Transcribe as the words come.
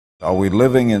Are we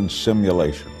living in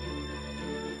simulation?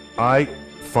 I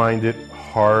find it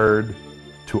hard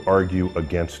to argue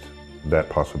against that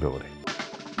possibility.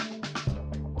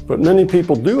 But many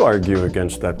people do argue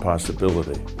against that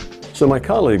possibility. So my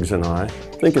colleagues and I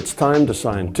think it's time to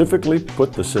scientifically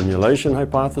put the simulation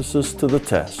hypothesis to the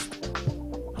test.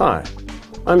 Hi,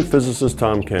 I'm physicist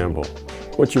Tom Campbell.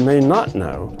 What you may not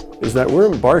know is that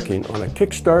we're embarking on a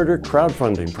Kickstarter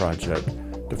crowdfunding project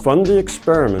to fund the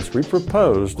experiments we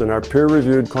proposed in our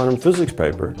peer-reviewed quantum physics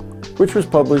paper, which was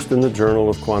published in the Journal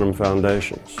of Quantum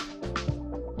Foundations.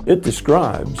 It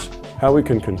describes how we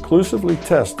can conclusively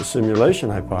test the simulation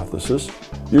hypothesis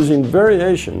using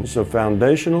variations of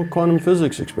foundational quantum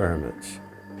physics experiments.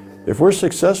 If we're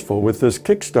successful with this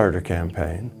Kickstarter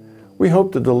campaign, we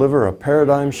hope to deliver a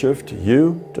paradigm shift to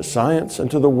you, to science, and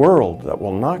to the world that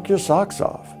will knock your socks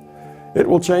off. It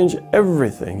will change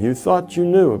everything you thought you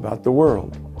knew about the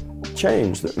world.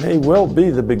 Change that may well be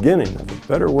the beginning of a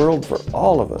better world for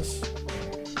all of us.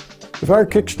 If our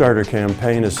Kickstarter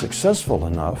campaign is successful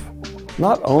enough,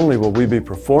 not only will we be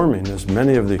performing as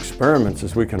many of the experiments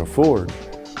as we can afford,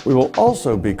 we will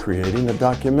also be creating a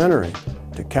documentary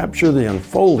to capture the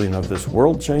unfolding of this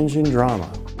world-changing drama.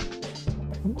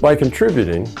 By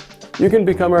contributing, you can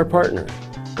become our partner,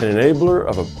 an enabler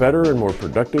of a better and more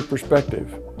productive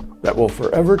perspective that will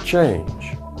forever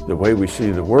change the way we see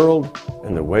the world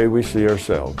and the way we see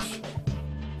ourselves.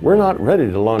 We're not ready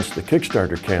to launch the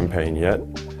Kickstarter campaign yet.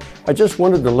 I just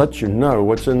wanted to let you know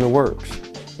what's in the works.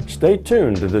 Stay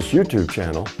tuned to this YouTube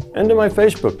channel and to my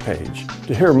Facebook page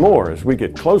to hear more as we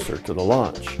get closer to the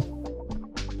launch.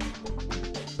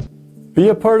 Be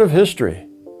a part of history.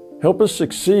 Help us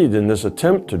succeed in this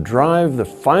attempt to drive the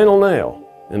final nail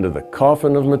into the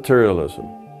coffin of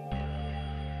materialism.